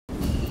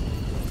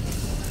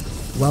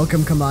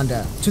Welcome,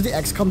 Commander, to the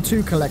XCOM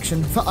 2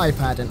 collection for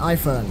iPad and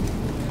iPhone.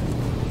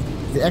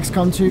 The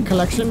XCOM 2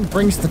 collection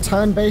brings the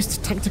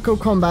turn-based tactical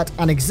combat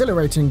and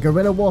exhilarating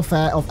guerrilla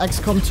warfare of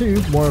XCOM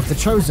 2 War of the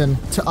Chosen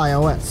to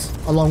iOS,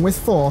 along with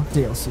 4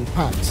 DLC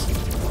packs.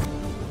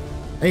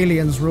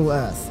 Aliens rule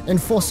Earth,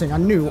 enforcing a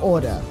new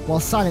order, while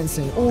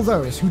silencing all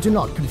those who do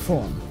not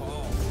conform.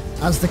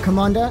 As the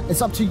Commander,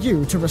 it's up to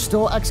you to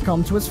restore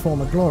XCOM to its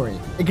former glory,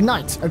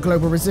 ignite a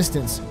global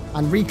resistance,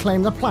 and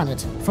reclaim the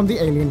planet from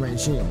the alien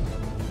regime.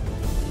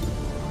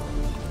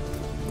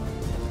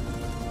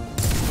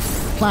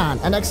 Plan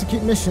and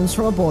execute missions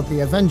from aboard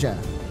the Avenger,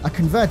 a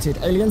converted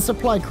alien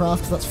supply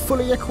craft that's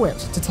fully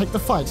equipped to take the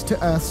fight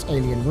to Earth's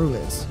alien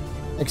rulers.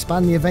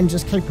 Expand the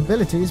Avenger's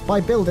capabilities by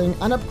building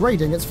and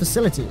upgrading its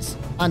facilities,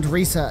 and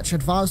research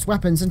advanced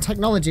weapons and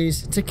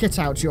technologies to kit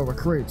out your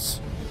recruits.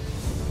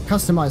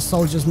 Customize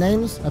soldiers'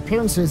 names,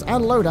 appearances,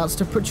 and loadouts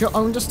to put your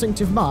own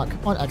distinctive mark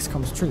on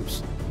XCOM's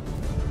troops.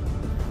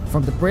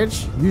 From the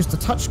bridge, use the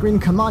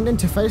touchscreen command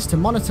interface to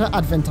monitor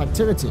Advent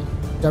activity,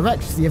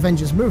 direct the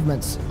Avenger's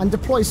movements, and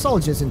deploy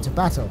soldiers into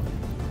battle.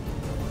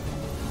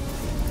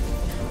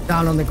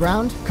 Down on the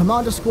ground,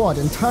 command a squad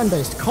in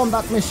turn-based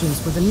combat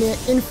missions with a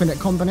near-infinite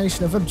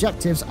combination of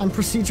objectives and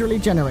procedurally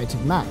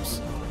generated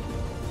maps.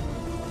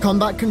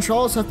 Combat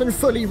controls have been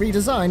fully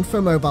redesigned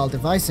for mobile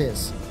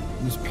devices.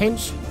 Use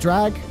pinch,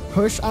 drag,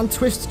 push, and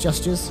twist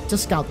gestures to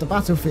scout the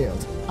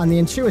battlefield, and the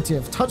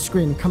intuitive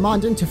touchscreen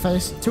command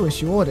interface to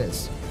issue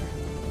orders.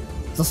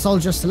 The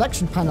soldier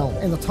selection panel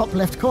in the top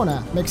left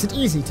corner makes it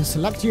easy to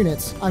select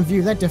units and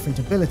view their different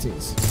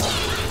abilities.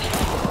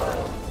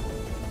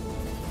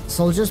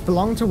 Soldiers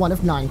belong to one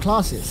of 9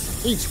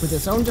 classes, each with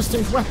its own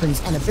distinct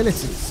weapons and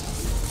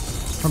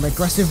abilities. From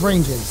aggressive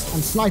rangers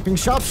and sniping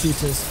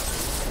sharpshooters,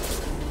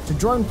 to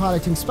drone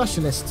piloting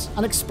specialists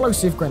and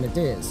explosive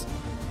grenadiers.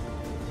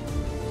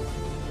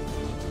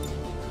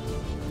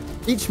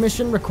 Each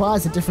mission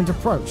requires a different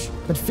approach,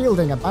 but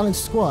fielding a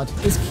balanced squad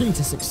is key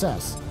to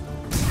success.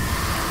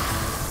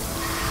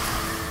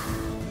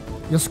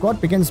 Your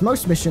squad begins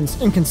most missions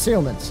in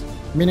concealment,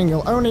 meaning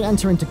you'll only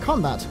enter into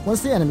combat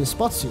once the enemy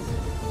spots you.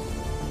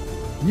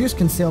 Use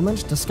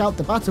concealment to scout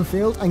the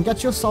battlefield and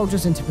get your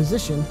soldiers into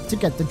position to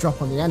get the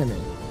drop on the enemy.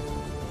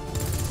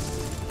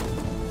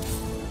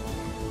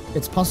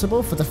 It's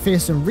possible for the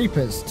fearsome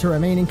Reapers to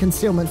remain in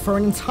concealment for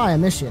an entire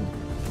mission,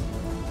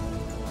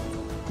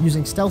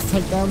 using stealth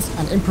takedowns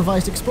and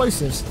improvised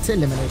explosives to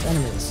eliminate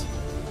enemies.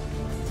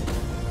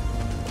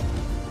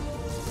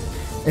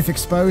 If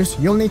exposed,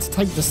 you'll need to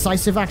take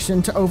decisive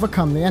action to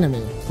overcome the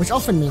enemy, which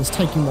often means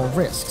taking more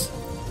risks.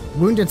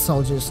 Wounded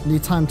soldiers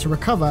need time to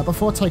recover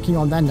before taking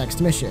on their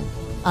next mission,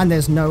 and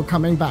there's no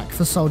coming back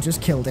for soldiers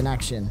killed in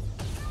action.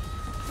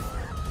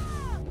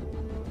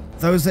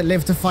 Those that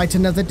live to fight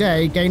another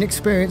day gain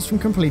experience from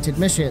completed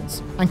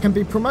missions, and can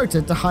be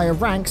promoted to higher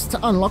ranks to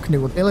unlock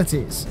new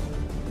abilities.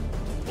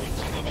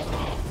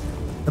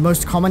 The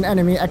most common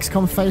enemy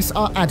XCOM face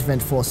are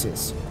Advent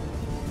forces.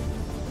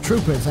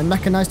 Troopers and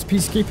mechanized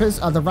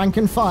peacekeepers are the rank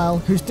and file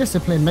whose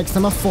discipline makes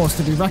them a force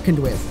to be reckoned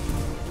with.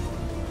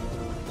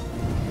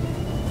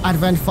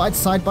 Advent fights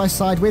side by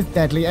side with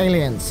deadly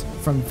aliens,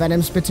 from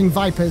venom-spitting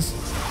vipers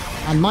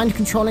and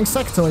mind-controlling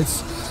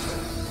sectoids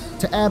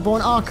to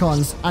airborne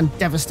archons and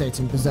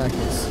devastating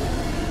berserkers.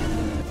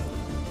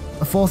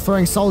 Before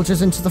throwing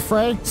soldiers into the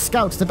fray,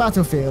 scout the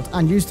battlefield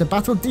and use the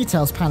battle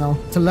details panel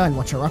to learn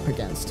what you're up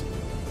against.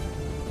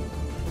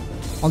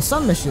 On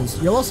some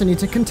missions, you'll also need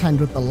to contend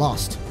with the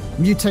Lost,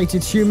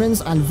 mutated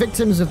humans and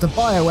victims of the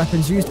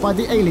bioweapons used by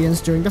the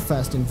aliens during the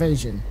first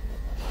invasion.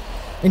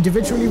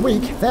 Individually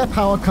weak, their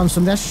power comes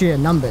from their sheer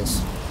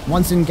numbers.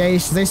 Once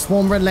engaged, they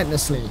swarm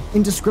relentlessly,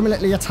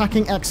 indiscriminately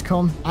attacking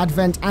XCOM,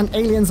 Advent, and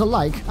aliens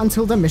alike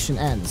until the mission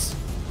ends.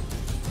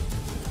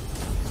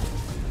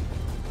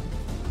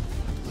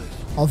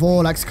 Of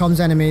all XCOM's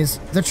enemies,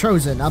 the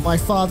Chosen are by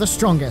far the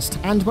strongest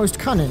and most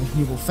cunning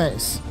you will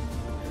face.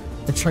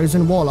 The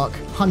Chosen Warlock,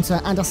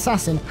 Hunter, and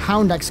Assassin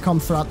hound XCOM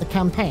throughout the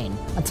campaign,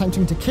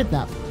 attempting to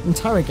kidnap,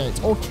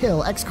 interrogate, or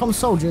kill XCOM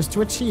soldiers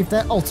to achieve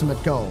their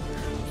ultimate goal,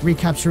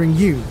 recapturing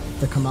you,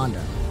 the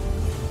Commander.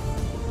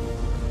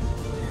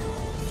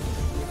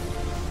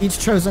 Each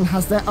Chosen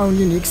has their own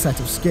unique set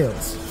of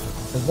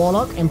skills. The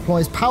Warlock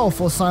employs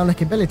powerful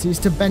psionic abilities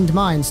to bend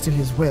minds to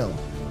his will.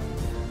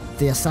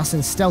 The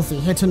Assassin's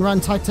stealthy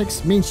hit-and-run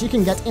tactics mean she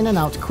can get in and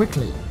out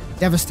quickly,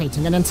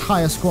 devastating an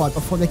entire squad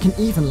before they can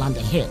even land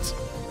a hit.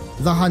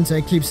 The Hunter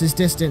keeps his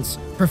distance,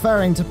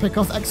 preferring to pick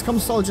off XCOM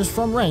soldiers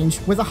from range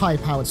with a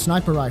high-powered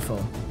sniper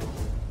rifle.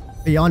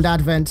 Beyond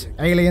Advent,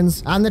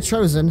 aliens, and the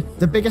Chosen,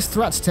 the biggest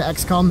threat to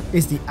XCOM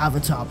is the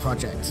Avatar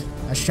Project,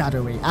 a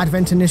shadowy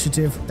Advent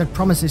initiative that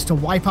promises to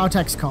wipe out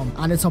XCOM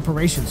and its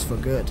operations for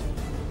good.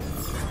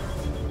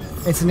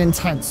 It's an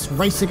intense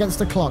race against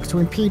the clock to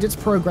impede its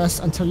progress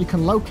until you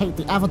can locate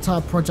the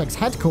Avatar Project's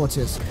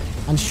headquarters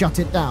and shut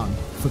it down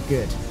for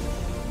good.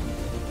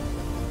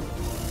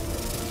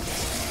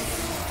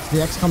 The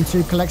XCOM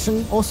 2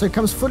 collection also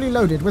comes fully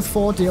loaded with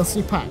 4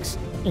 DLC packs,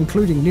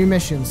 including new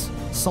missions,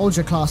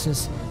 soldier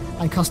classes,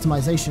 and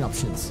customization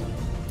options.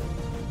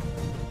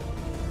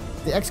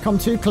 The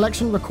XCOM 2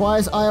 collection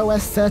requires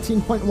iOS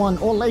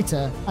 13.1 or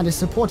later and is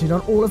supported on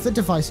all of the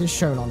devices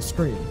shown on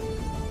screen.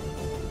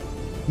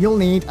 You'll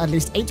need at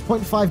least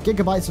 8.5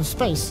 gigabytes of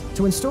space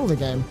to install the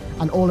game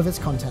and all of its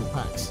content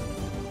packs.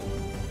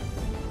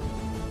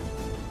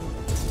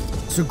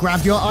 So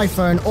grab your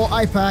iPhone or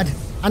iPad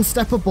and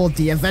step aboard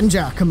the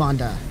Avenger,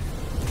 Commander.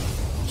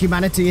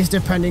 Humanity is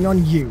depending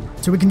on you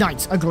to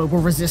ignite a global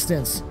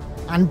resistance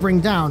and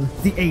bring down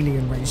the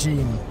alien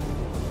regime.